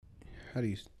how do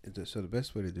you so the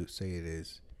best way to say it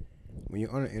is when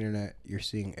you're on the internet, you're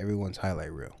seeing everyone's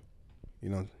highlight reel. You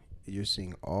know, you're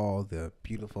seeing all the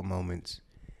beautiful moments,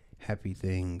 happy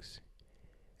things,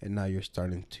 and now you're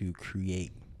starting to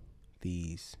create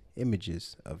these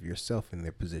images of yourself in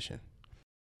their position.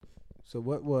 So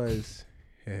what was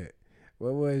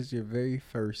what was your very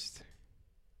first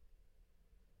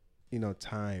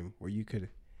time where you could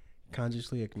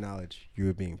consciously acknowledge you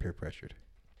were being peer pressured?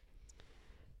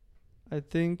 I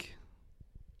think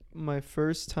my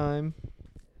first time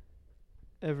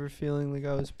ever feeling like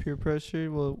I was peer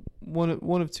pressured, well,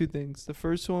 one of two things. The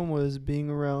first one was being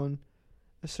around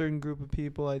a certain group of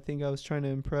people I think I was trying to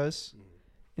impress,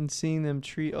 and seeing them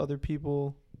treat other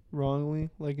people wrongly,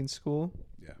 like in school.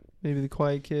 Yeah. Maybe the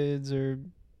quiet kids or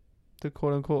the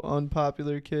quote unquote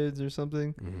unpopular kids or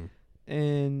something. Mm-hmm.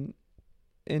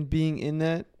 And being in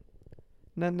that,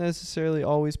 not necessarily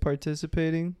always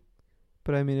participating,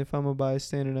 but I mean, if I'm a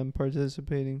bystander, I'm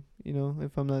participating,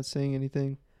 if I'm not saying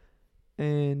anything.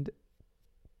 And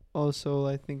also,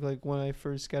 I think like when I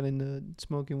first got into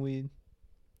smoking weed,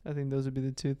 I think those would be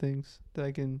the two things that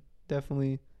I can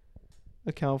definitely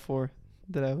account for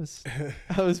that I was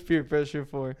peer pressure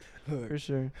for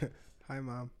sure. Hi,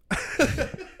 Mom.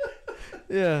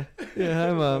 Yeah.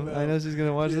 Hi, Mom. I know she's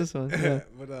gonna watch this one. Yeah.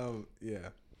 But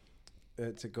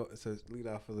to lead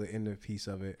off of the end of piece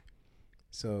of it.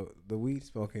 So the weed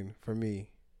smoking for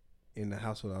me, in the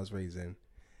household I was raised in,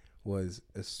 was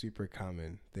a super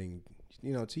common thing,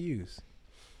 to use.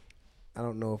 I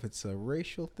don't know if it's a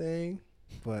racial thing,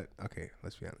 but okay,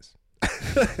 let's be honest.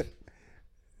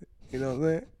 You know what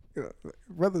I'm saying?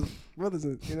 Brothers,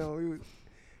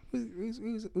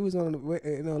 we was on the way,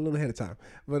 a little ahead of time,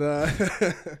 but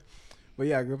but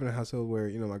yeah, I grew up in a household where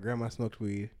my grandma smoked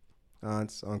weed,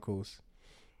 aunts, uncles,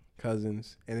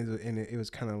 cousins, and it was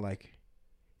kind of like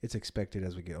it's expected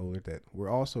as we get older that we're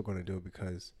also going to do it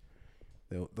because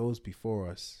those before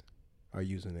us are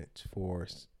using it for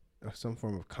some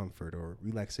form of comfort or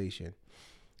relaxation.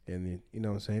 And you know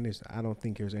what I'm saying? I don't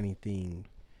think there's anything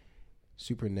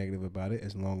super negative about it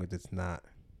as long as it's not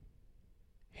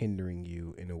hindering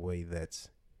you in a way that's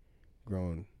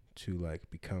grown to like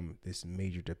become this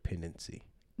major dependency.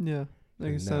 Yeah.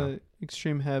 Like it's not an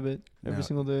extreme habit every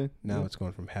single day. Now it's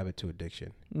going from habit to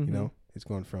addiction. Mm-hmm. It's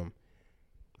going from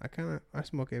I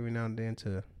smoke every now and then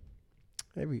to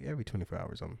every 24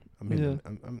 hours. I'm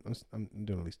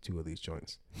doing at least 2 of these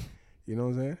joints. You know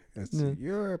what I'm saying?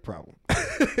 You're a problem.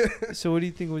 So what do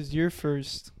you think was your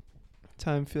first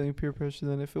time feeling peer pressure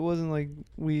then? If it wasn't like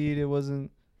weed, it wasn't,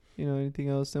 anything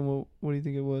else, then what do you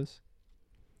think it was?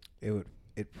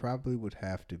 It probably would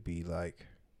have to be like,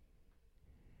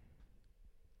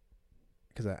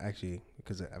 because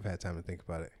I've had time to think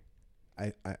about it.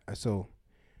 It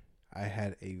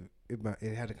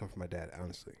had to come from my dad,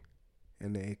 honestly.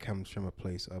 And it comes from a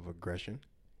place of aggression.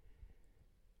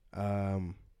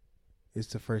 It's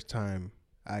the first time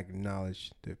I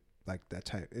acknowledged that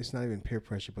type. It's not even peer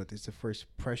pressure, but it's the first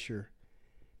pressure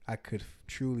I could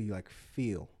truly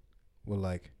feel. Well,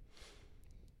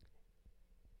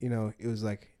 it was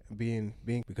like being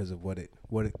because of what it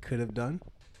could have done,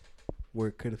 where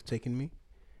it could have taken me,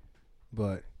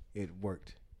 but it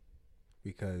worked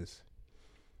because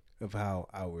of how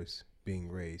I was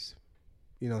being raised.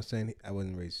 You know what I'm saying? I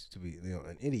wasn't raised to be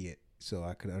an idiot, so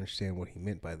I could understand what he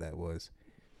meant by that was,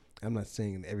 I'm not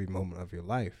saying in every moment of your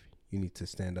life you need to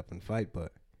stand up and fight,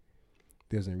 but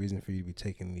there's a reason for you to be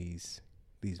taking these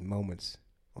moments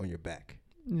on your back.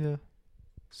 Yeah.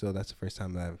 So that's the first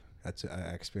time I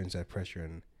experienced that pressure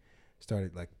and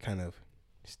started kind of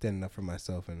standing up for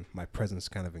myself, and my presence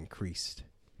kind of increased.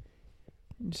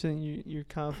 You're saying your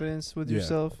confidence with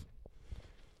yourself?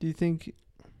 Do you think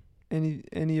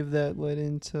any of that led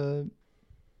into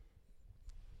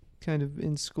kind of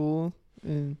in school?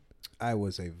 And I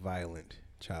was a violent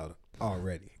child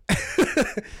already.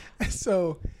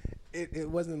 So it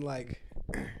wasn't like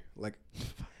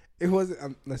it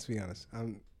wasn't, let's be honest.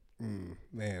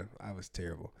 Man, I was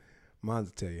terrible. Mom's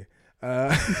will tell you.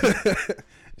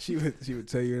 She would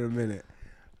tell you in a minute.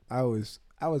 I was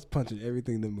punching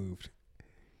everything that moved.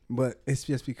 But it's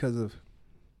just because of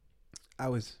I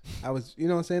was you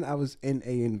know what I'm saying? I was in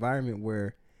a environment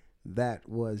where that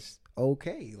was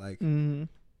okay.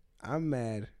 I'm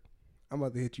mad. I'm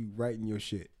about to hit you right in your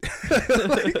shit. You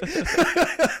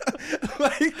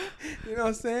know what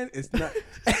I'm saying? It's not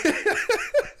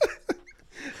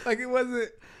it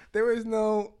wasn't. There was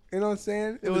no. You know what I'm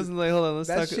saying? It wasn't like, hold on, let's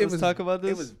talk about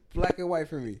this. It was black and white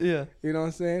for me. Yeah. You know what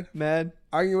I'm saying? Mad.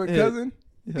 Arguing with cousin.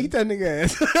 Yeah. Beat that nigga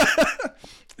ass.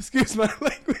 Excuse my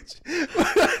language.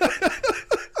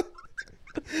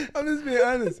 I'm just being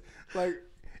honest. Like,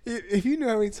 if you knew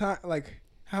how many times, like,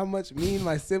 how much me and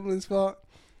my siblings fought,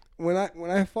 when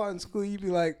I fought in school, you'd be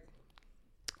like,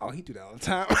 oh, he do that all the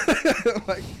time.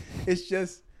 Like, it's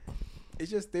just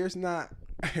there's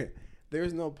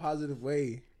no positive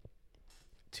way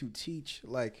to teach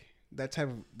like that type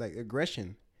of like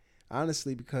aggression,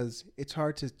 honestly, because it's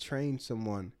hard to train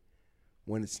someone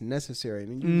when it's necessary.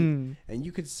 And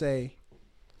you could say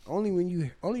only when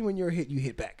you're hit you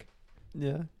hit back.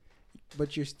 Yeah.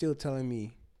 But you're still telling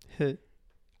me Hit.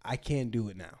 I can't do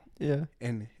it now. Yeah.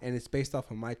 And it's based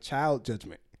off of my child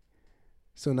judgment.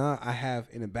 So now I have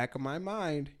in the back of my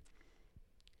mind,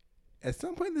 at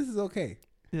some point this is okay.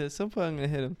 Yeah, at some point I'm gonna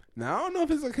hit him. Now I don't know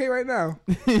if it's okay right now,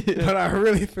 Yeah. but I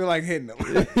really feel like hitting him.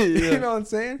 Yeah. You know what I'm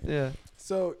saying? Yeah.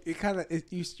 So it kind of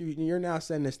you're now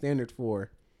setting the standard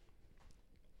for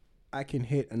I can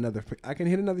hit another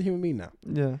human being now.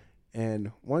 Yeah.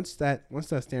 And once that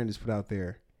standard is put out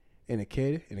there in a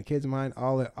kid's mind,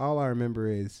 all I remember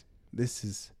is this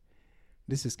is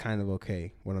kind of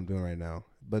okay what I'm doing right now.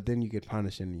 But then you get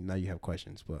punished and now you have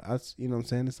questions. But you know what I'm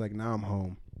saying? It's like now I'm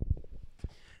home.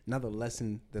 Now the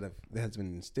lesson that has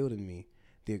been instilled in me,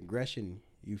 the aggression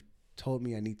you've told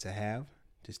me I need to have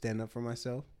to stand up for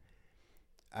myself.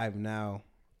 You know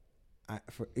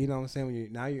what I'm saying? When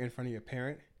you're in front of your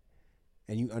parent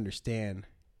and you understand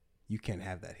you can't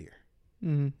have that here.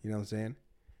 Mm-hmm. You know what I'm saying?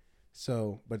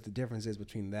 So, but the difference is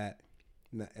between that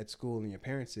at school and your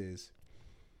parents is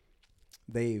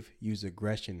they've used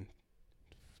aggression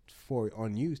for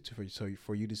you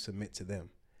to submit to them,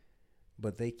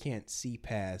 but they can't see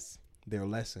past their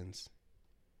lessons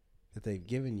that they've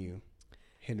given you,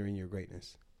 hindering your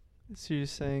greatness. So you're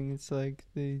saying it's like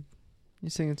you're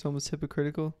saying it's almost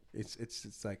hypocritical?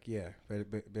 It's like, yeah, but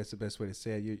that's the best way to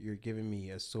say it. You're giving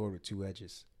me a sword with two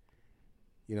edges.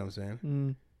 You know what I'm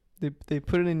saying? They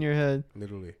put it in your head.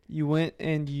 Literally. You went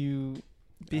and you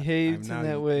behaved in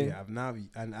that way. Yeah,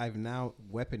 I've now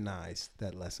weaponized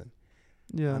that lesson.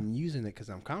 Yeah. I'm using it because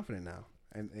I'm confident now,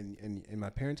 and my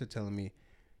parents are telling me,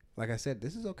 like I said,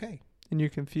 this is okay. And you're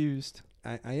confused.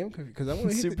 I am confused because I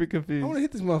want to super confused. I want to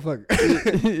hit this motherfucker.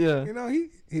 Yeah. You know, he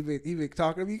been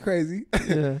talking to me crazy.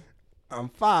 Yeah. I'm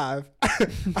 5.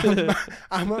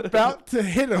 I'm about to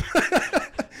hit him.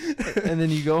 And then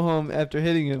you go home after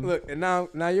hitting him. Look, and now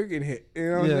you're getting hit.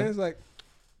 You know what I'm saying? It's like,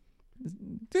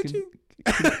 did you?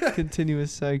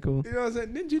 Continuous cycle. You know what I'm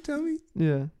saying? Didn't you tell me?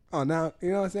 Yeah. Oh, now you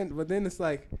know what I'm saying. But then it's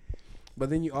like, but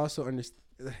then you also understand.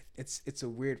 It's a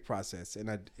weird process, and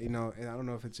I don't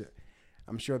know if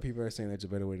I'm sure people are saying there's a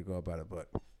better way to go about it, but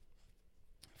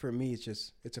for me,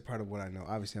 it's a part of what I know.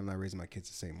 Obviously, I'm not raising my kids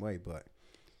the same way, but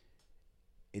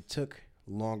it took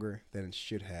longer than it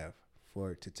should have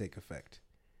for it to take effect.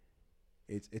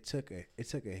 It took a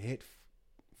hit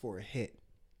for a hit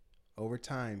over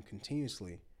time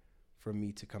continuously for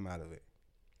me to come out of it.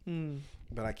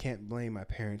 But I can't blame my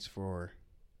parents for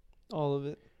all of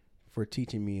it, for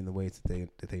teaching me in the ways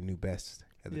that they knew best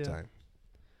at the time.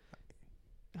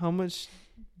 How much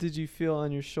did you feel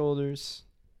on your shoulders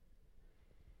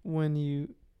when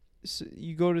you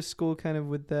go to school kind of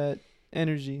with that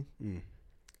energy?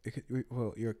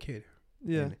 Well, you're a kid.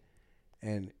 Yeah.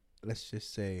 And let's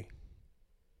just say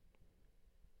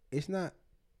it's not,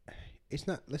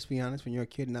 let's be honest, when you're a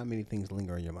kid, not many things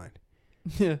linger on your mind.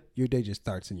 Yeah. Your day just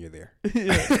starts and you're there.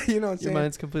 Yeah. You know what I'm saying? Your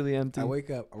mind's completely empty. I wake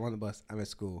up, I'm on the bus, I'm at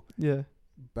school. Yeah.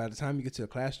 By the time you get to the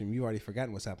classroom, you already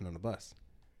forgotten what's happened on the bus.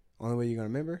 Only way you're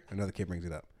going to remember, another kid brings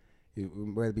it up.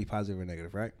 Whether it be positive or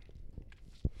negative, right?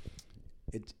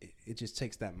 It just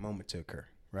takes that moment to occur,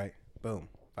 right? Boom.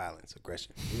 Violence,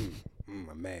 aggression.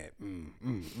 I'm mad.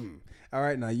 All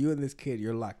right, now you and this kid,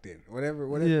 you're locked in. Whatever.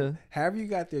 Yeah. However you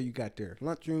got there.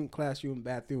 Lunchroom, classroom,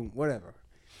 bathroom, whatever.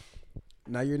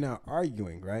 Now you're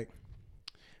arguing, right?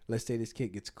 Let's say this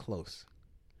kid gets close,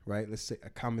 right? Let's say a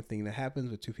common thing that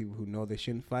happens with two people who know they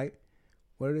shouldn't fight.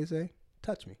 What do they say?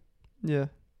 Touch me. Yeah.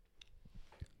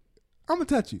 I'm gonna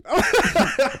touch you.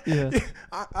 Yeah.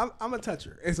 I'm a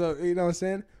toucher. And so, you know what I'm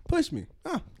saying? Push me.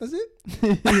 Oh, that's it?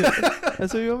 Yeah.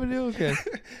 That's what you want me to do? Okay.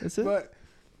 That's it?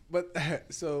 But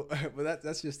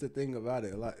that's just the thing about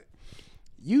it. Like,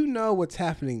 you know what's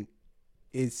happening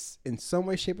is in some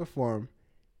way, shape, or form,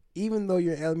 even though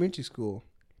you're in elementary school,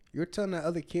 you're telling that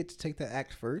other kid to take that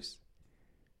act first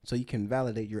so you can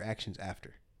validate your actions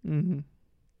after. Mm-hmm.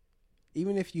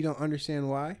 Even if you don't understand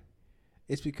why,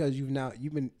 it's because you've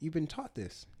been taught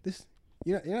this.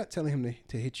 You're not telling him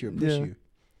to hit you or push you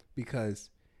because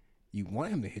you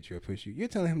want him to hit you or push you. You're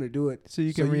telling him to do it so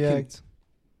you can react.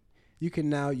 You can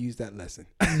now use that lesson.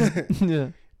 Yeah.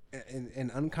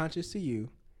 And unconscious to you,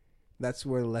 that's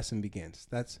where the lesson begins.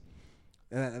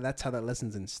 And that's how that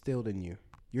lesson's instilled in you.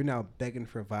 You're now begging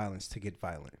for violence to get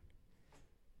violent.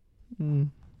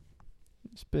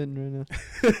 Spitting right now.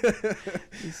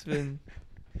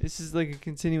 This is like a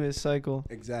continuous cycle.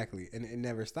 Exactly. And it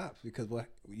never stops because what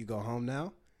you go home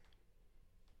now,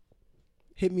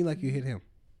 hit me like you hit him.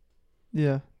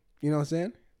 Yeah. You know what I'm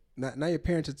saying? Now your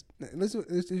parents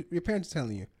your parents are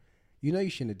telling you, you know you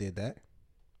shouldn't have did that.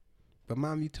 But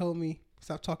mom, you told me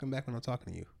stop talking back when I'm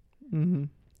talking to you. Mm-hmm.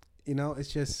 You know,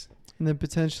 it's just. And then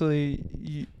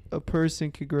potentially a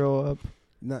person could grow up.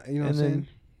 Not, you know what I'm saying?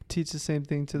 Teach the same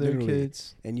thing to their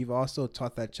kids. And you've also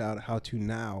taught that child how to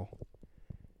now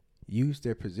use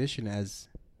their position as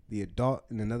the adult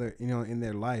in another, in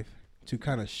their life to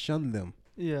kind of shun them.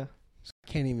 Yeah. So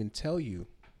I can't even tell you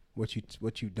what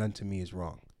you've done to me is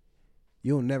wrong.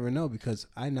 You'll never know because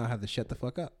I now have to shut the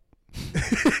fuck up.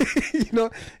 you know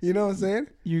what I'm saying?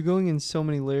 You're going in so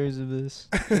many layers of this.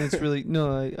 And it's really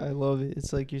I love it.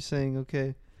 It's like you're saying, okay,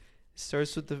 it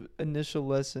starts with the initial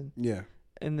lesson. Yeah.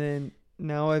 And then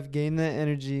now I've gained that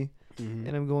energy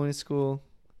and I'm going to school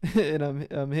and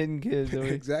I'm hitting kids.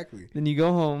 Exactly. Then you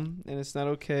go home and it's not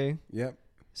okay. Yep.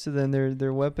 So then they're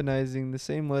weaponizing the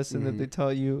same lesson that they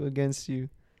taught you against you.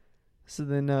 So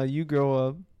then now you grow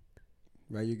up.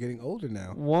 Right, you're getting older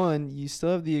now. One, you still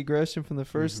have the aggression from the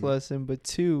first lesson, but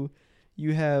two,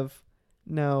 you have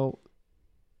now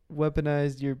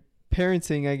weaponized your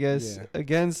parenting, I guess,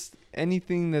 against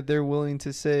anything that they're willing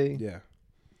to say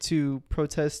to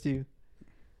protest you.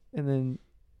 And then,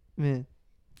 man,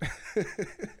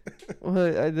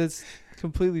 well, that's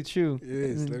completely true. It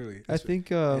is, literally. I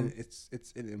think it's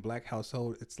in black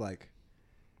household. It's like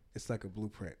a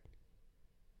blueprint.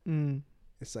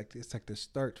 It's like the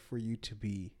start for you to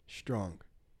be strong,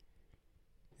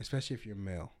 especially if you're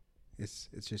male. It's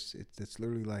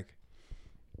literally like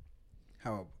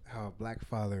how a black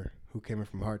father who came in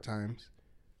from hard times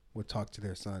would talk to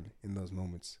their son in those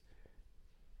moments.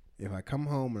 If I come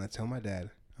home and I tell my dad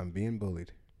I'm being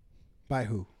bullied, by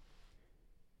who?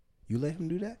 You let him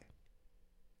do that?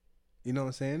 You know what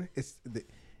I'm saying? It's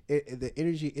the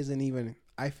energy isn't even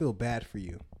I feel bad for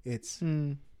you. It's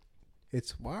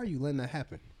why are you letting that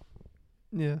happen?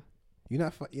 Yeah. You're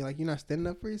not standing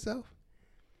up for yourself?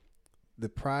 The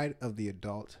pride of the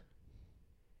adult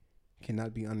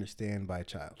cannot be understood by a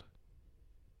child.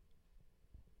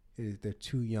 They're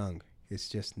too young. It's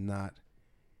just not.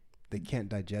 They can't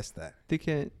digest that. They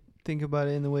can't think about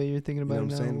it in the way you're thinking about it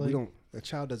now. You know what I'm saying? A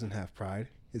child doesn't have pride.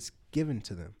 It's given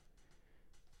to them.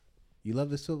 You love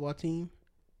this football team?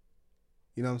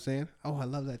 You know what I'm saying? Oh, I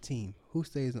love that team. Who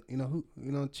stays?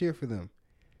 Cheer for them.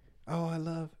 Oh, I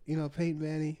love Peyton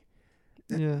Manning.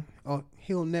 Oh,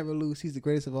 he'll never lose. He's the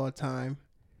greatest of all time.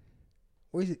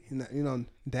 Where is it?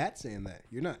 Dad saying that.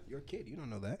 You're not. You're a kid. You don't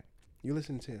know that. You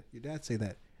listen to your dad say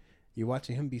that. You're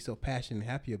watching him be so passionate and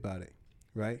happy about it,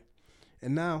 right?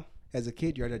 And now, as a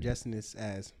kid, you're digesting this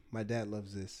as my dad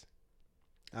loves this.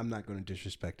 I'm not going to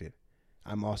disrespect it.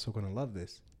 I'm also going to love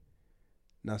this.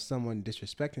 Now, someone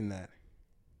disrespecting that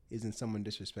isn't someone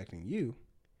disrespecting you.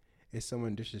 It's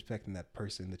someone disrespecting that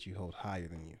person that you hold higher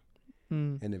than you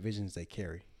and the visions they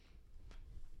carry.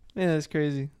 Yeah, that's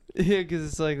crazy. Yeah, because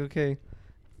it's like, okay,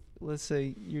 let's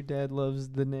say your dad loves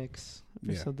the Knicks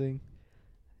or something.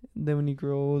 Then when you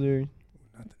grow older,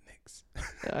 not the Knicks.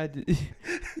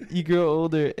 You grow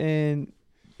older and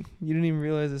you don't even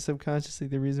realize that subconsciously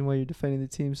the reason why you're defending the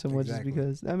team so much is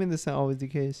because that's not always the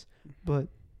case, but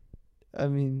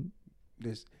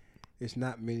there's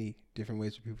not many different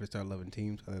ways for people to start loving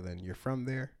teams other than you're from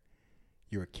there,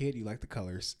 you're a kid, you like the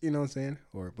colors, you know what I'm saying?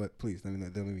 But please don't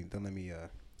let me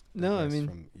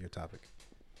from your topic.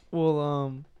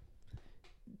 Well,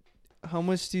 how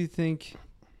much do you think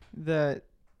that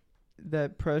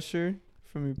pressure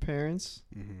from your parents,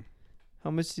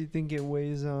 how much do you think it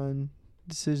weighs on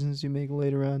decisions you make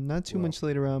later on? Not too much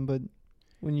later on, but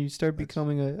when you start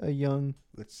becoming a young.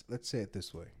 Let's say it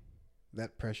this way.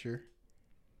 That pressure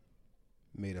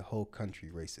made a whole country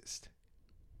racist.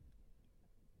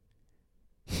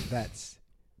 That's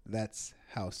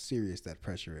how serious that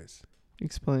pressure is.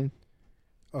 Explain.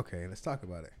 Okay, let's talk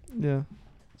about it. Yeah.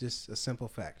 Just a simple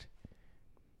fact.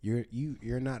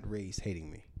 You're not raised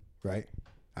hating me, right?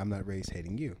 I'm not raised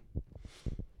hating you.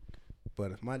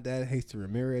 But if my dad hates the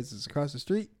Ramirez's across the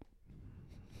street,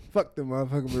 fuck the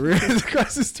motherfucking Ramirez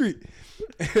across the street.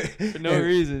 For no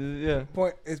reason, yeah.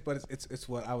 Point is, but it's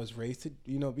what I was raised to,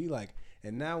 be like.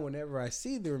 And now whenever I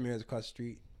see the Ramirez across the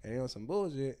street and some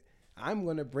bullshit, I'm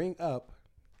gonna bring up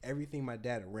everything my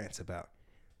dad rants about.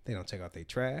 They don't take out their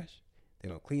trash. They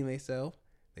don't clean themselves.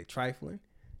 They trifling.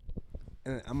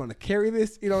 And I'm gonna carry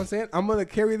this. You know what I'm saying? I'm gonna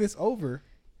carry this over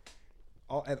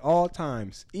at all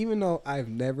times, even though I've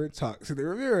never talked to the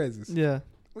Ramirez's. Yeah.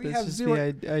 We That's have just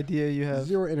zero the idea you have.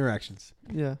 zero interactions.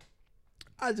 Yeah.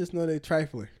 I just know they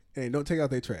trifling and they don't take out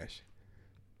their trash.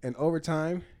 And over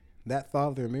time, that thought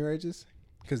of the Ramirez's,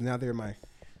 because now they're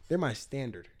my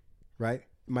standard, right?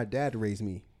 My dad raised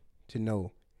me to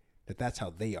know that that's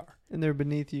how they are. And they're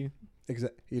beneath you.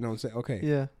 Exactly. You know what I'm saying? Okay.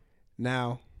 Yeah.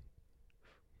 Now,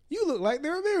 you look like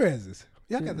the Ramirez's.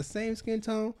 Y'all Yeah. got the same skin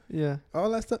tone, Yeah. all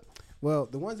that stuff. Well,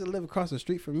 the ones that live across the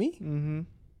street from me, Mm-hmm.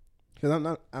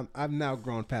 because I've now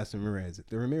grown past the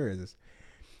Ramirez's.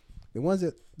 The ones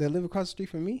that live across the street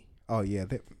from me, oh yeah,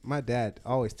 my dad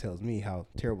always tells me how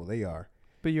terrible they are.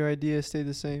 But your ideas stay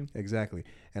the same. Exactly,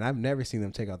 and I've never seen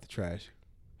them take out the trash,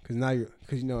 because now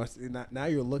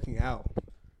you're looking out,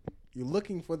 you're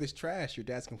looking for this trash your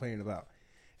dad's complaining about,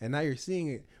 and now you're seeing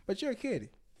it, but you're a kid.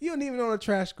 You don't even know the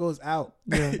trash goes out.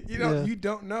 Yeah. You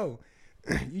don't know.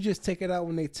 You just take it out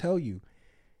when they tell you.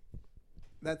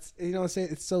 That's, you know what I'm saying?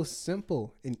 It's so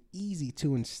simple and easy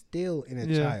to instill in a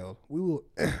child.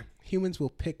 Humans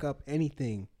will pick up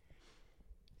anything.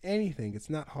 Anything. It's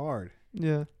not hard.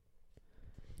 Yeah.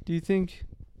 Do you think,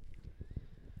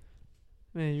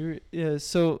 man,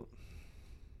 so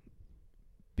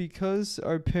because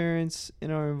our parents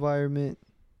and our environment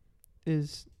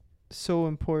is so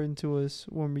important to us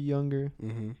when we're younger,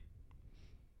 Mm-hmm.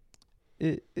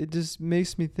 it just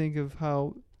makes me think of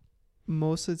how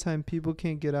most of the time people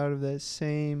can't get out of that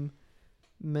same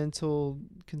mental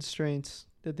constraints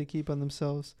that they keep on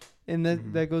themselves. And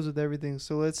Mhm. that goes with everything.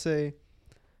 So let's say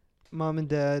mom and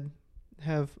dad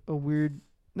have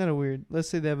let's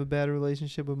say they have a bad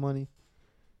relationship with money,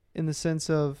 in the sense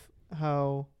of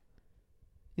how,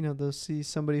 they'll see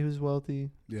somebody who's wealthy,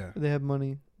 Yeah. they have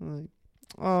money, like,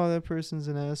 oh, that person's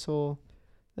an asshole,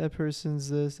 that person's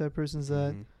this, that person's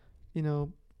that. Mhm.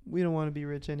 We don't want to be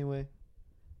rich anyway.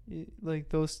 Like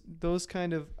those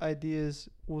kind of ideas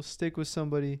will stick with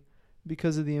somebody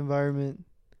because of the environment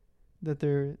that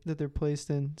they're placed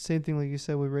in. Same thing like you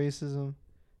said with racism.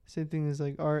 Same thing is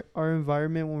like our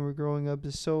environment when we're growing up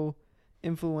is so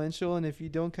influential, and if you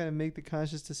don't kind of make the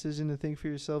conscious decision to think for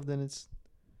yourself, then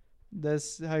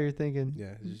that's how you're thinking.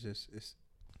 Yeah. It's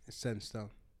set in stone.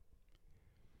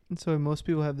 And so most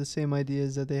people have the same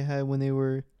ideas that they had when they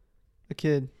were a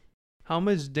kid. How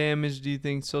much damage do you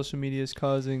think social media is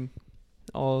causing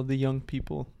all the young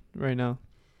people right now?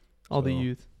 All the So,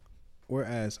 youth?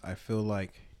 Whereas I feel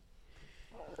like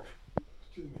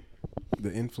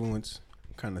the influence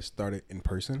kind of started in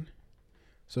person,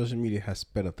 social media has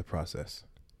sped up the process.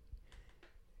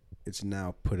 It's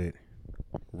now put it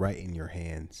right in your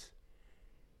hands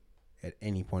at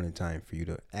any point in time for you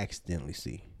to accidentally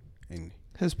see. And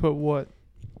Has put what?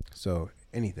 so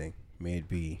anything, may it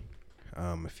be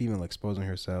a female exposing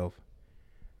herself,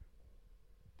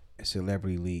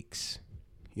 celebrity leaks,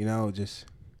 just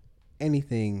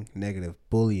anything negative,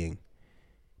 bullying,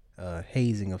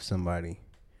 hazing of somebody,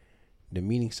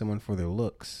 demeaning someone for their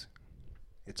looks.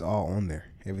 It's all on there.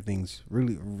 Everything's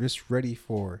really just ready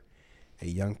for a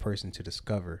young person to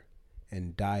discover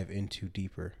and dive into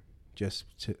deeper,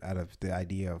 out of the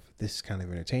idea of this is kind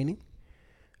of entertaining.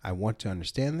 I want to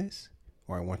understand this,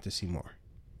 or I want to see more.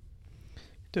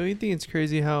 Don't you think it's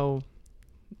crazy how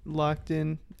locked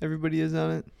in everybody is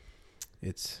on it?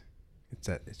 It's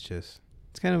just,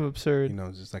 It's kind of absurd.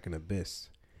 it's just like an abyss.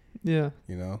 Yeah.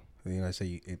 I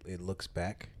say it looks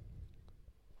back.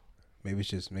 Maybe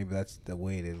that's the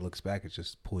way it looks back. It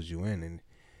just pulls you in and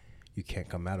you can't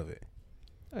come out of it.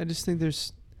 I just think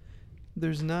there's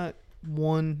not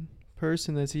one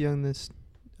person that's young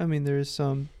there is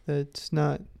some that's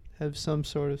not have some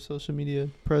sort of social media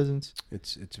presence.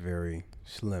 It's very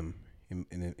slim, in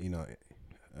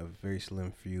a very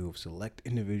slim few of select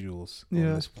individuals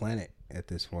on this planet at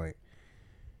this point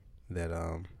that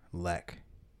lack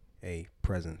a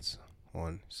presence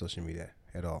on social media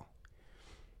at all.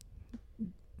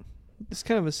 It's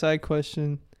kind of a side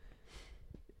question.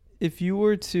 If you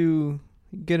were to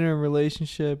get in a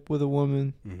relationship with a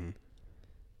woman, Mm-hmm.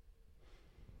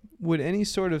 would any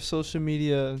sort of social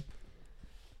media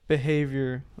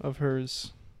behavior of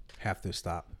hers Have to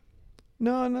stop.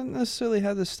 not necessarily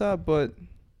have to stop, but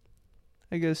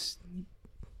I guess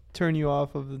turn you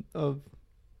off of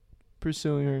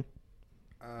pursuing her?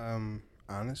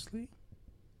 Honestly,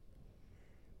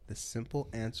 the simple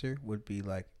answer would be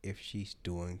like if she's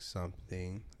doing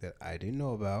something that I didn't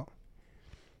know about,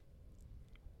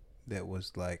 that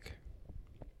was like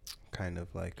kind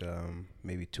of like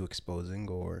maybe too exposing,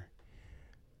 or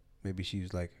maybe she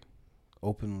was like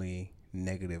openly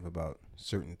negative about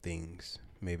certain things,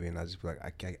 maybe, and I just be like,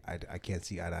 I can't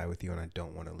see eye to eye with you, and I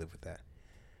don't want to live with that.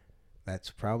 That's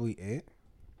probably it.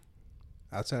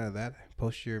 outside of that,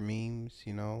 post your memes.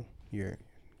 Your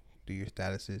do your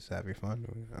statuses, have your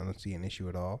fun. I don't see an issue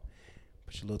at all.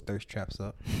 Put your little thirst traps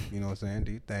up. You know what I'm saying?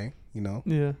 Do your thing.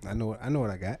 Yeah. I know what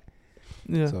I got.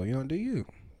 Yeah. So do you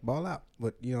ball out?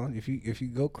 But if you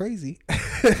go crazy,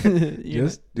 You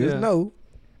just yeah. know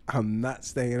I'm not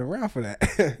staying around for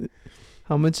that.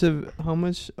 How much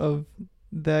of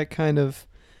that kind of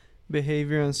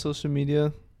behavior on social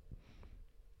media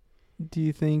do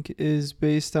you think is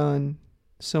based on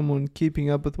someone keeping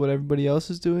up with what everybody else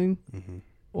is doing, Mm-hmm.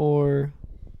 or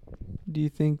do you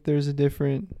think there's a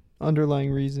different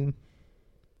underlying reason?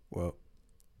 Well,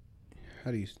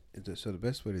 so the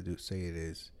best way to say it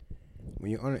is,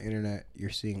 when you're on the internet, you're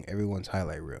seeing everyone's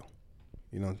highlight reel.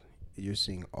 You're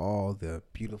seeing all the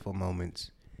beautiful moments,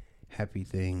 happy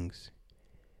things,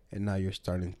 and now you're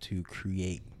starting to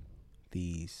create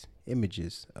these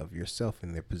images of yourself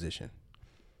in their position.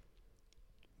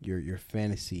 Your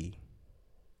fantasy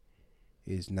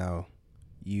is now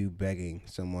you begging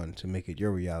someone to make it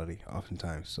your reality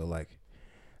oftentimes. So like,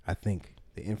 I think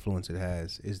the influence it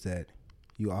has is that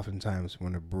you oftentimes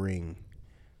want to bring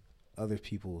other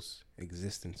people's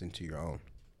existence into your own.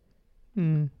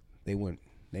 They went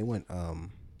what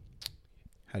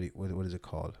is it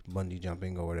called? Bungee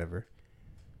jumping or whatever.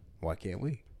 Why can't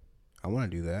we? I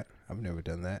want to do that. I've never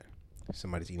done that.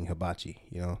 Somebody's eating hibachi,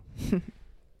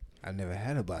 I've never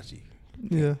had hibachi.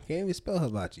 Yeah. Can't even spell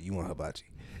hibachi. You want hibachi.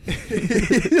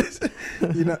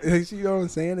 You know what I'm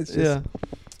saying? It's just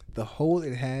the hold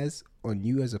it has on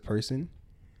you as a person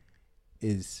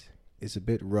is a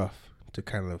bit rough to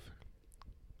kind of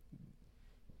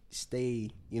stay,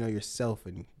 yourself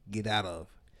and get out of,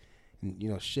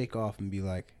 and shake off and be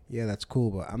like, yeah, that's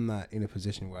cool, but I'm not in a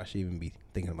position where I should even be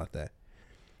thinking about that.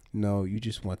 No, you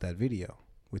just want that video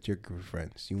with your group of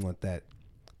friends. You want that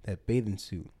bathing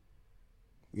suit.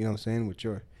 You know what I'm saying? With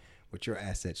your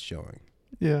assets showing.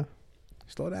 Yeah.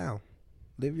 Slow down.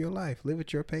 Live your life. Live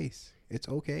at your pace. It's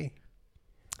okay.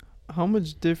 How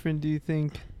much different do you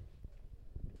think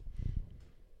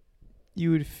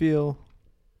you would feel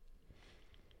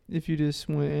if you just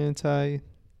went anti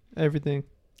everything?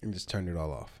 And just turned it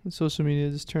all off. Social media,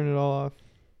 just turn it all off.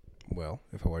 Well,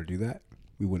 if I were to do that,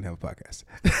 we wouldn't have a podcast.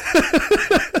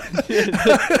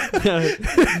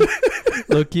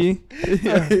 Low key.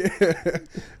 Yeah.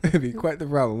 It'd be quite the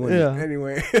problem, wouldn't it? Yeah.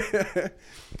 Anyway,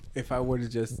 if I were to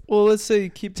just Let's say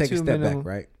keep take it a to step minimum. back,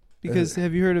 right? Because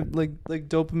have you heard of like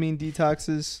dopamine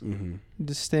detoxes? Mm-hmm.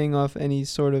 Just staying off any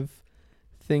sort of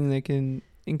thing that can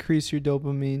increase your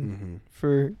dopamine Mm-hmm.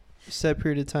 for a set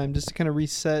period of time, just to kind of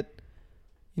reset,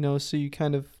 so you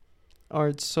kind of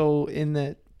aren't so in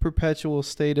that perpetual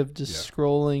state of just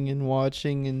scrolling and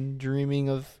watching and dreaming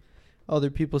of other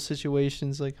people's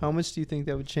situations. Like, how much do you think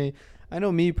that would change? I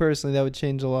know me personally, that would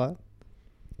change a lot.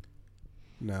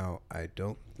 Now, I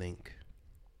don't think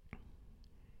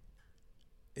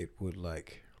it would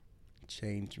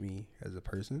change me as a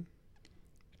person,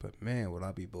 but man, would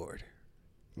I be bored?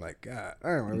 Like, God, I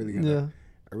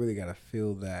really gotta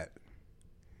feel that,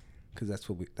 because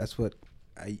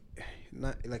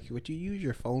what you use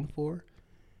your phone for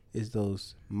is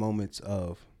those moments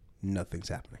of nothing's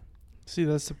happening. See,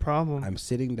 that's the problem. I'm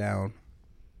sitting down,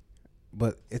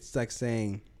 but it's like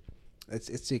saying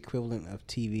it's the equivalent of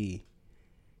TV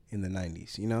in the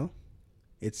 90s,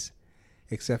 It's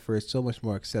except for it's so much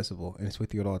more accessible and it's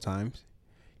with you at all times.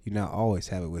 You now always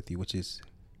have it with you, which is,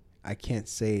 I can't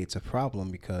say it's a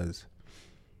problem because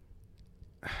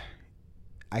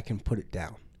I can put it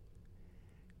down.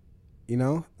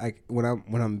 Like when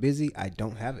I'm busy, I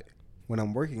don't have it. When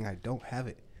I'm working, I don't have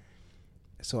it.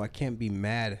 So I can't be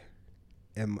mad,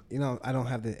 and I don't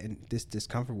have this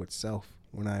discomfort with self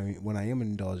when I am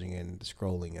indulging in the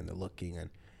scrolling and the looking, and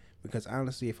because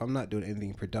honestly, if I'm not doing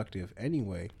anything productive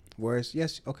anyway, whereas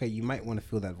yes, okay, you might want to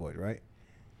fill that void, right?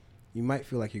 You might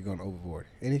feel like you're going overboard,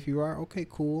 and if you are, okay,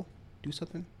 cool, do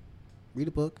something, read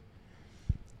a book.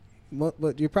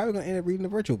 But you're probably gonna end up reading a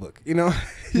virtual book,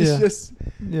 It's just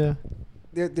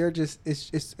they're just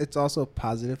it's also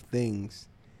positive things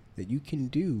that you can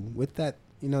do with that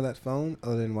that phone,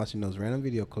 other than watching those random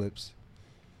video clips,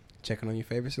 checking on your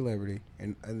favorite celebrity,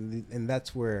 and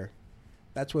that's where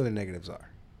the negatives are.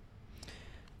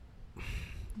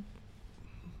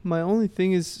 My only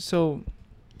thing is, so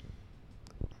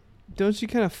don't you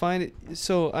kind of find it?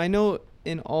 So I know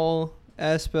in all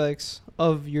aspects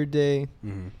of your day,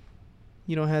 Mm-hmm.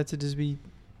 you don't have to just be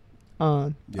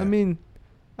on. Yeah. I mean,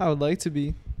 I would like to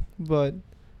be, but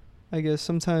I guess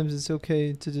sometimes it's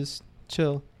okay to just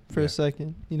chill for a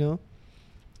second,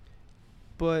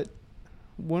 But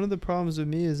one of the problems with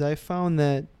me is I found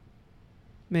that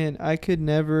man, I could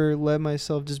never let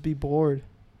myself just be bored.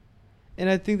 And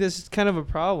I think this is kind of a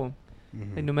problem.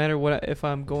 Mm-hmm. And no matter what, if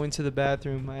I'm going to the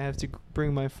bathroom, I have to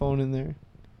bring my phone in there.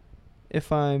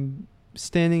 If I'm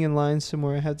standing in line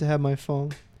somewhere, I have to have my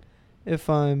phone. If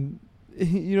I'm,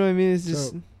 you know what I mean? It's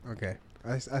just. So, okay,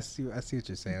 I see what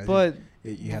you're saying. But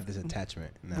You have this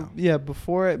attachment now. Yeah,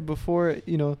 before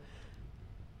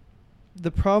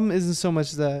the problem isn't so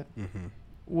much that. Mm-hmm.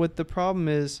 What the problem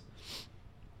is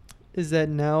that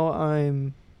now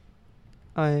I'm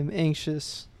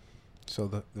anxious.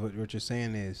 So what you're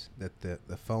saying is that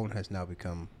the phone has now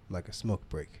become like a smoke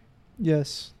break.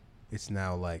 Yes. It's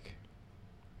now like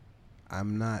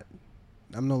I'm no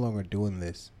longer doing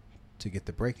this to get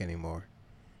the break anymore.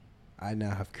 I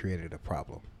now have created a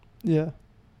problem. Yeah.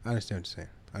 I understand what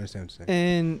you're saying.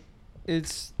 And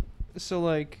it's so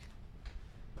like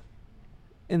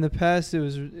in the past it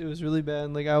was really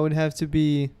bad. Like I would have to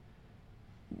be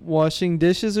washing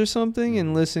dishes or something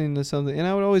and listening to something, and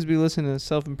I would always be listening to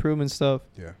self-improvement stuff.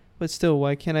 Yeah. But still,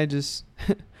 why can't I just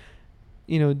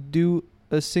do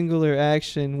a singular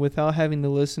action without having to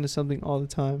listen to something all the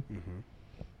time? Mm-hmm.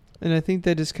 And I think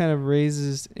that just kind of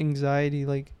raises anxiety.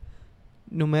 Like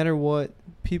no matter what,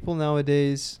 people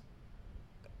nowadays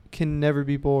can never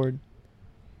be bored,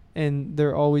 and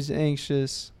they're always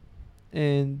anxious,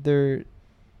 and they're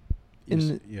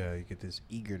you get this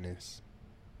eagerness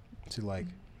to like,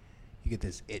 you get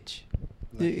this itch.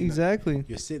 Like, exactly.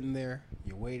 You're sitting there,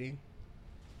 you're waiting,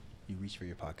 you reach for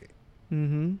your pocket.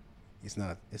 Mm-hmm.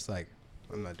 It's like,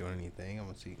 I'm not doing anything. I'm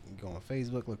gonna see. You go on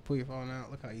Facebook. Look, pull your phone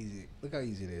out. Look how easy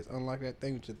it is. Unlock that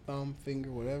thing with your thumb,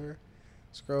 finger, whatever.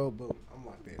 Scroll, boom. I'm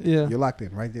locked in. Yeah. You're locked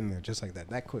in right in there, just like that.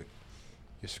 That quick.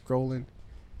 You're scrolling.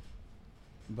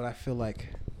 But I feel like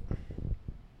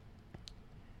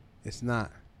it's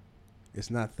not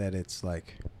that it's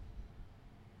like.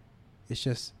 It's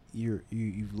just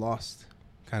you've lost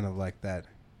kind of like that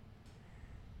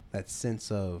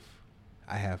sense of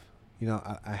I have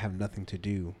nothing to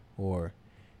do, or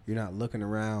you're not looking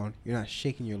around, you're not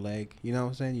shaking your leg, you know what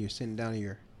I'm saying? You're sitting down on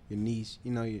your knees,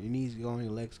 your knees going,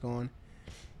 your legs going.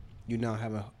 You now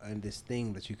have this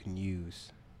thing that you can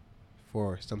use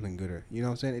for something gooder. You know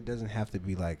what I'm saying? It doesn't have to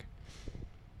be like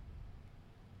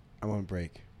I'm on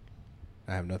break,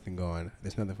 I have nothing going,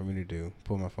 there's nothing for me to do,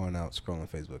 pull my phone out, scroll on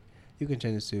Facebook. You can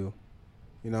change it to,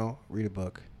 read a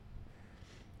book,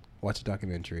 watch a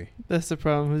documentary. That's the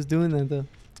problem. Who's doing that though?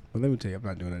 Well, let me tell you, I'm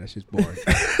not doing that. That's just boring.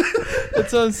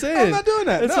 That's what I'm saying. I'm not doing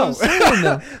that. That's no. what I'm saying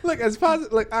though. Look, as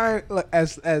positive,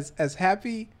 as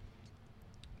happy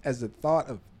as the thought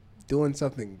of doing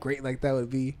something great like that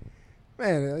would be,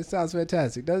 man, it sounds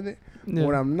fantastic, doesn't it? Yeah.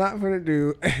 What I'm not gonna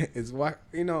do is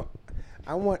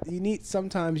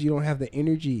sometimes you don't have the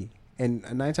energy, and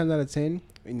 9 times out of 10,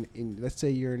 in let's say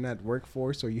you're in that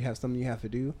workforce or you have something you have to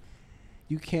do,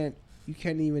 you can't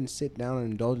even sit down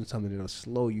and indulge in something that'll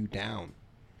slow you down.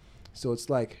 So it's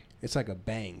like a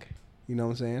bang, you know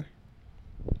what I'm saying?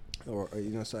 Or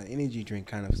so an energy drink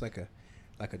kind of, it's like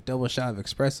a double shot of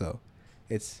espresso.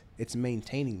 It's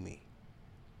maintaining me.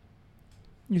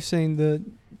 You're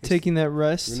saying taking that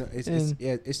rest.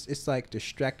 It's like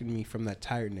distracting me from that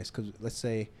tiredness. Because let's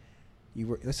say you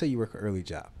work an early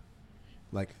job,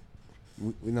 like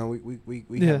we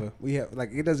have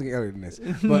like, it doesn't get earlier than this,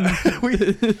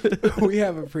 but we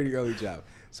have a pretty early job.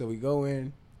 So we go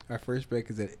in. Our first break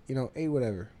is at 8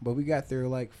 whatever, but we got there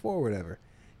like 4 whatever.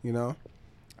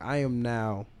 I am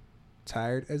now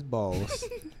tired as balls,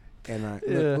 and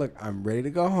look, I'm ready to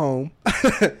go home.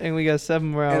 And we got 7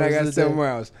 more hours. And I got 7 more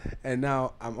hours, and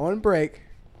now I'm on break,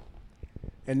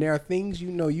 and there are things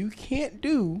you can't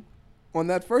do on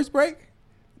that first break.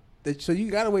 So you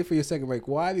gotta wait for your second break.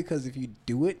 Why? Because if you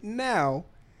do it now,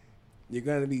 you're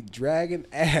gonna be dragging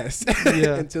ass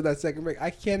until that second break. I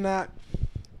cannot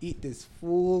eat this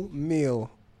full meal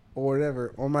or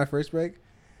whatever on my first break,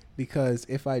 because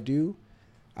if I do,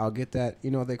 I'll get that,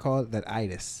 what they call it, that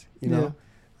itis. You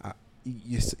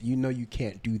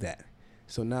can't do that.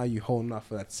 So now you're holding off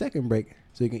for that second break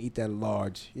so you can eat that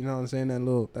large, you know what I'm saying,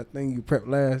 that thing you prepped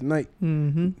last night,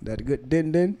 that good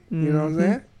din, you know what I'm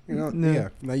saying? Yeah.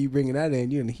 Now you bringing that in,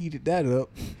 you done heated that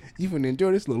up. You finna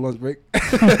enjoy this little lunch break.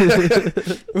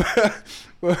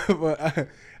 but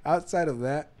outside of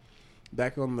that,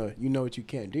 back on the what you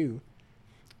can't do.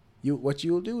 What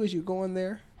you'll do is you go in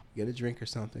there, get a drink or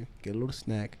something, get a little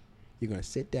snack. You're gonna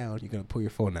sit down. You're gonna pull your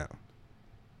phone out,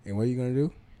 and what are you gonna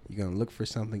do? You're gonna look for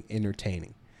something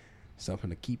entertaining, something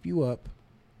to keep you up.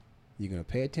 You're gonna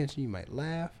pay attention. You might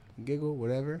laugh, giggle,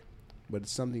 whatever, but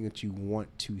it's something that you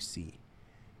want to see.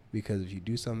 Because if you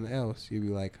do something else, you'll be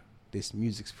like, this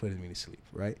music's putting me to sleep,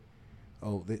 right?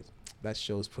 oh, that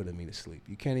show's putting me to sleep.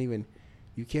 You can't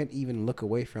even look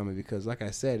away from it because, like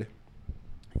I said,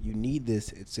 you need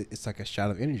this. It's like a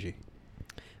shot of energy.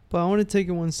 But I want to take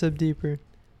it one step deeper.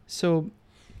 So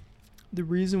the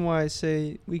reason why I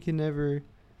say we can never,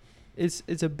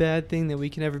 it's a bad thing that we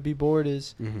can never be bored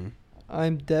is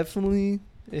I'm definitely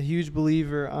a huge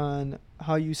believer on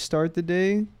how you start the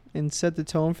day and set the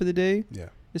tone for the day. Yeah.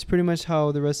 It's pretty much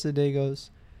how the rest of the day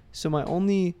goes. So my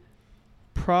only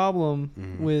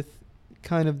problem with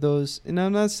kind of those, and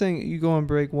I'm not saying you go on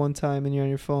break one time and you're on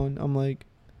your phone. I'm like,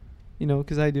 you know,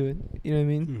 because I do it. You know what I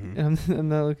mean? And I'm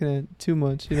not looking at too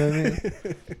much. You know what I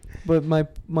mean? But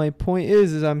my point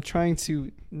is I'm trying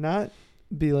to not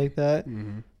be like that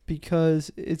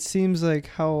because it seems like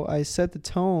how I set the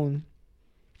tone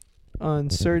on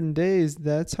certain days,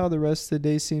 that's how the rest of the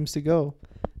day seems to go.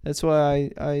 That's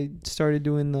why I started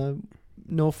doing the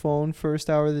no phone first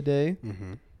hour of the day.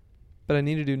 But I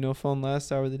need to do no phone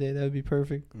last hour of the day. That would be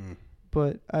perfect.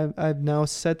 But I've now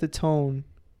set the tone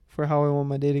for how I want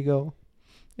my day to go.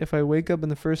 If I wake up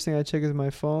and the first thing I check is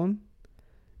my phone,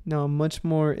 now I'm much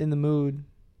more in the mood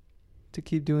to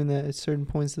keep doing that at certain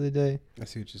points of the day. I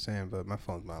see what you're saying, but my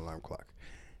phone's my alarm clock.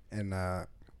 And,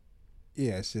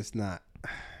 yeah, it's just not...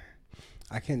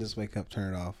 I can't just wake up,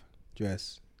 turn it off,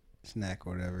 dress, snack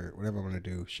or whatever I'm going to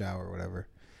do, shower or whatever,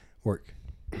 work.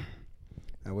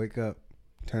 I wake up,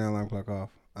 turn the alarm clock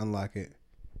off, unlock it,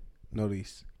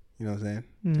 notice, you know what I'm saying?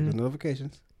 Check the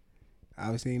notifications.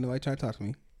 Obviously, ain't nobody trying to talk to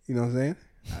me. You know what I'm saying?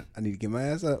 I need to get my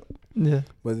ass up. Yeah.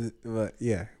 But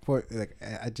yeah,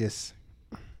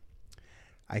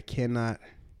 I cannot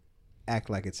act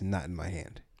like it's not in my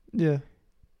hand. Yeah.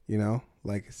 You know,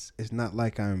 like it's not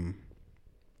like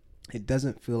it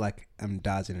doesn't feel like I'm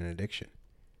dodging an addiction.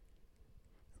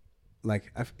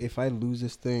 Like if I lose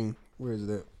this thing, where is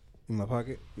it? In my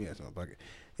pocket? Yeah, it's in my pocket.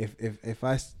 If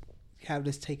I have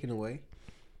this taken away,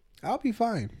 I'll be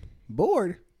fine.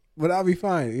 Bored, but I'll be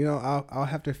fine. You know, I'll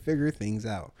have to figure things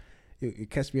out. You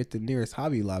catch me at the nearest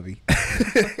Hobby Lobby,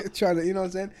 trying to, you know what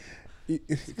I'm saying?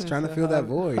 It's trying to fill that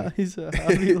void. He's a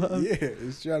Hobby Lobby. Yeah,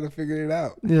 it's trying to figure it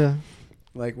out. Yeah.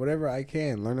 Like whatever I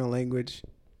can, learn a language,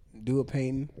 do a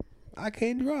painting. I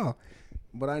can't draw,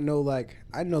 but I know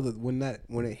that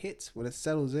when it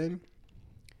settles in,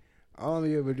 all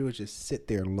I'm able to do is just sit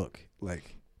there and look,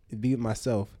 like be with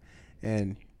myself,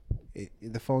 and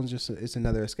the phone's it's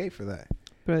another escape for that.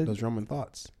 But those roaming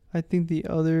thoughts. I think the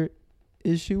other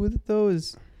issue with it though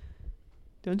is,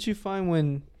 don't you find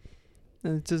when,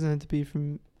 and it doesn't have to be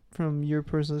from your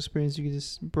personal experience, you can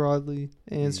just broadly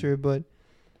answer it, but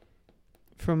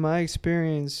from my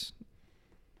experience,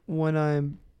 when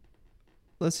I'm,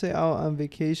 let's say, out on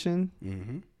vacation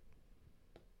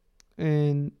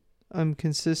and I'm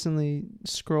consistently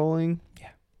scrolling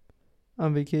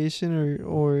on vacation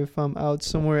or if I'm out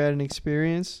somewhere at an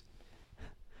experience,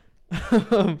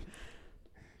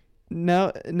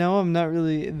 now I'm not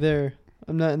really there.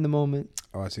 I'm not in the moment.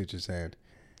 Oh, I see what you're saying.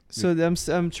 So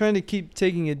I'm trying to keep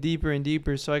taking it deeper and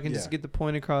deeper so I can just get the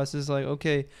point across. Is like,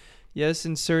 okay, yes,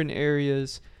 in certain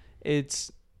areas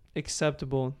it's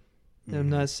acceptable. And I'm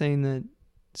not saying that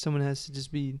someone has to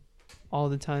just be all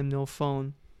the time no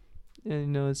phone. And you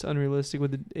know, it's unrealistic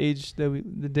with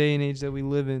the day and age that we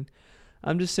live in.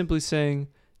 I'm just simply saying,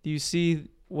 do you see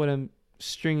what I'm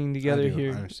stringing together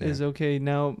here? Is okay,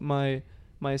 now my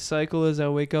cycle is I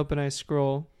wake up and I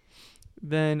scroll.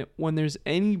 Then when there's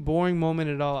any boring moment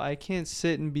at all, I can't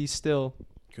sit and be still.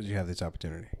 Because you have this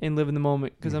opportunity. And live in the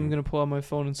moment because I'm going to pull out my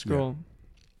phone and scroll.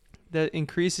 Yeah. That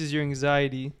increases your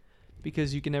anxiety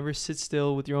because you can never sit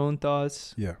still with your own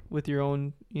thoughts. Yeah. With your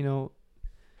own, you know,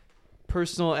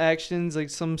 personal actions,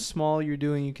 like some small you're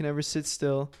doing, you can never sit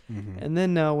still. And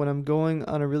then now when I'm going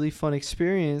on a really fun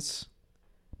experience,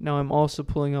 now I'm also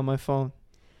pulling on my phone.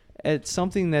 It's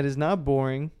something that is not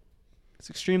boring. It's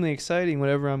extremely exciting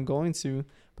whatever I'm going to,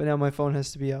 but now my phone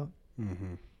has to be out.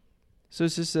 So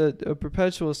it's just a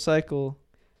perpetual cycle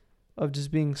of just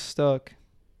being stuck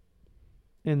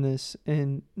in this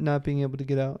and not being able to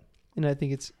get out. And I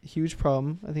think it's a huge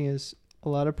problem. I think it's a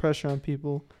lot of pressure on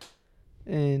people.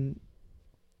 And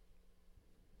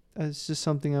it's just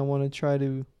something I want to try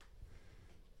to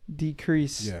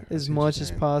decrease as much as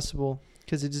possible.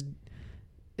 Because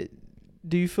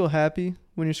do you feel happy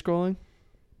when you're scrolling?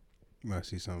 I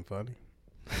see something funny.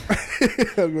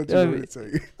 I'm not sure what to tell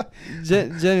you.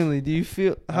 Genuinely, do you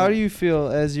feel? How do you feel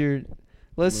as you're?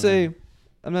 Let's say,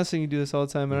 I'm not saying you do this all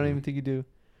the time. I don't even think you do.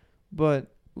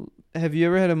 But have you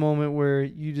ever had a moment where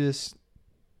you just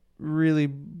really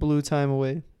blew time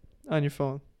away on your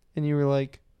phone, and you were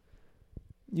like,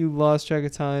 you lost track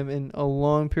of time, and a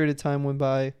long period of time went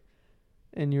by,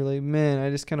 and you're like, man, I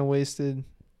just kind of wasted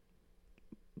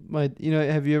my.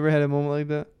 Have you ever had a moment like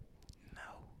that?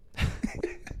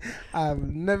 I've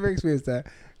never experienced that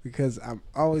because I'm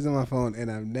always on my phone and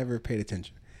I've never paid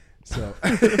attention. So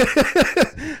I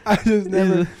just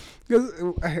never,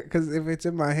 because if it's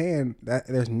in my hand,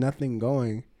 there's nothing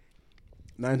going.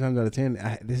 9 times out of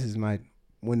 10, this is my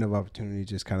window of opportunity to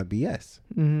just kind of BS.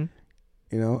 Mm-hmm.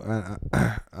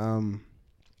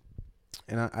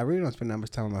 And I really don't spend that much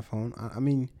time on my phone. I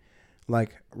mean,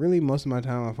 like, really most of my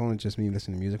time on my phone is just me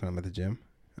listening to music when I'm at the gym.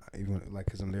 Even like,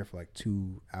 because I'm there for like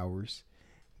 2 hours,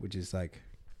 which is like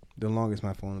the longest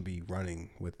my phone will be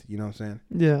running with, you know what I'm saying?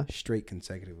 Yeah. Straight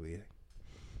consecutively.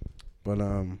 But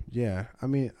yeah, I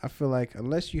mean, I feel like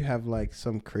unless you have like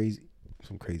some crazy,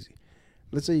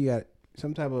 let's say you got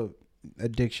some type of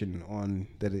addiction on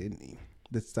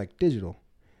that's like digital.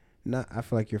 I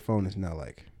feel like your phone is now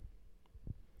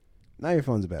your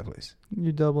phone's a bad place.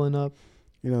 You're doubling up.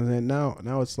 You know what I'm saying?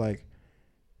 Now it's like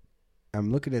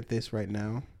I'm looking at this right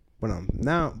now, but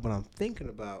I'm thinking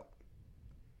about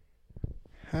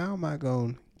how am I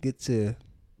going to get to,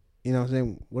 you know what I'm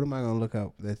saying? What am I going to look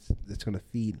up that's going to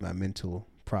feed my mental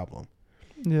problem?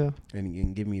 Yeah.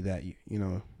 And give me that,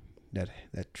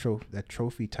 that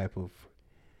trophy type of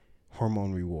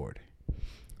hormone reward.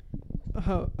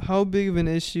 How big of an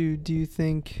issue do you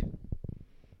think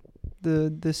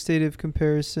the state of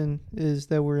comparison is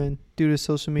that we're in due to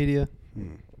social media?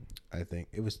 I think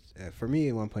it was, for me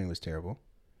at one point it was terrible.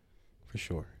 For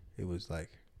sure. It was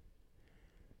like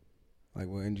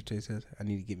what Andrew Tate says, I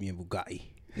need to get me a Bugatti.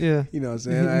 Yeah. You know what I'm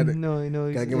saying? I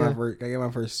gotta get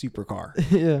my first supercar.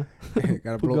 Yeah.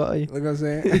 Gotta blow, Bugatti. look what I'm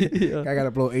saying? Yeah. I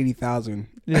gotta blow 80,000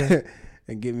 Yeah.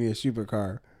 and get me a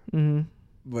supercar. Mm-hmm.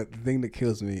 But the thing that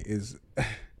kills me is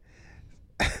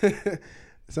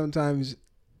sometimes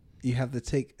you have to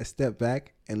take a step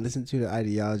back and listen to the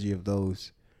ideology of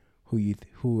those who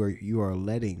you are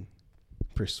letting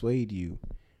persuade you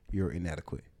you're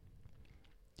inadequate.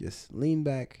 Just lean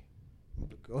back.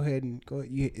 Go ahead and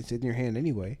it's in your hand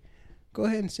anyway. Go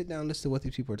ahead and sit down and listen to what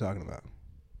these people are talking about.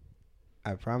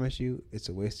 I promise you, it's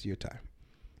a waste of your time.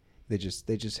 They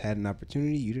just had an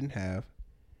opportunity you didn't have,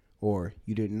 or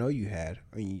you didn't know you had,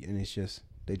 and it's just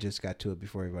they just got to it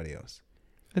before everybody else.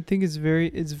 I think it's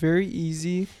very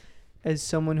easy as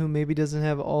someone who maybe doesn't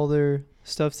have all their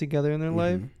stuff together in their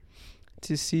life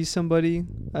to see somebody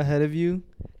ahead of you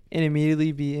and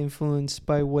immediately be influenced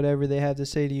by whatever they have to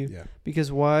say to you. Yeah.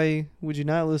 Because why would you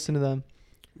not listen to them?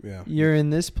 Yeah. You're in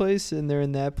this place and they're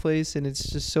in that place, and it's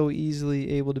just so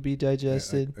easily able to be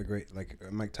digested. A great, like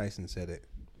Mike Tyson said it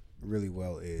really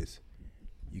well, is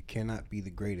you cannot be the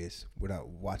greatest without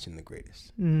watching the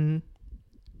greatest. Mm-hmm.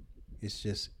 It's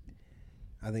just,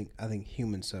 I think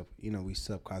humans we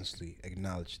subconsciously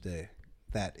acknowledge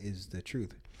that is the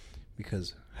truth,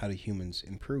 because how do humans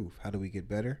improve? How do we get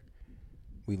better?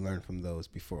 We learn from those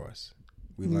before us.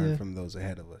 We learn from those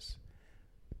ahead of us.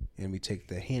 And we take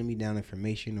the hand-me-down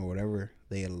information or whatever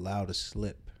they allow to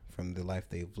slip from the life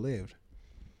they've lived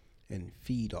and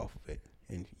feed off of it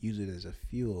and use it as a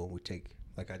fuel. We take,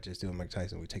 like I just did with Mike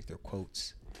Tyson, we take their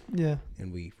quotes. Yeah.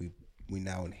 And we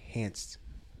now enhance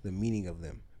the meaning of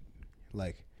them.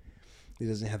 Like, it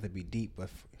doesn't have to be deep, but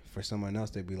for someone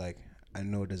else, they'd be like, I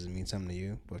know it doesn't mean something to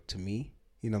you, but to me,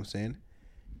 you know what I'm saying?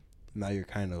 Now you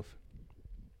kind of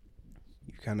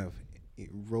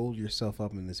roll yourself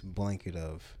up in this blanket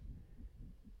of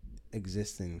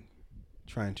existing,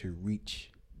 trying to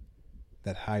reach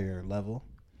that higher level,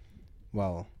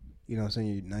 while you know what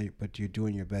I'm saying, but you're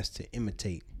doing your best to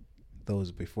imitate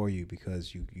those before you,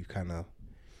 because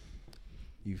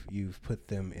you've put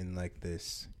them in like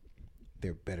this,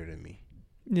 they're better than me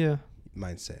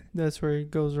mindset. That's where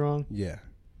it goes wrong. Yeah.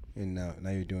 And now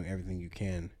you're doing everything you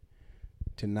can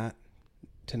to not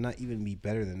even be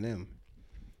better than them.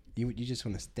 You just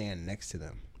want to stand next to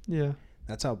them. Yeah.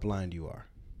 That's how blind you are.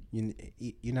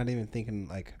 You're not even thinking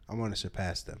like, I want to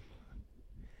surpass them.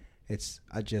 It's,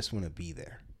 I just want to be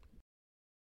there.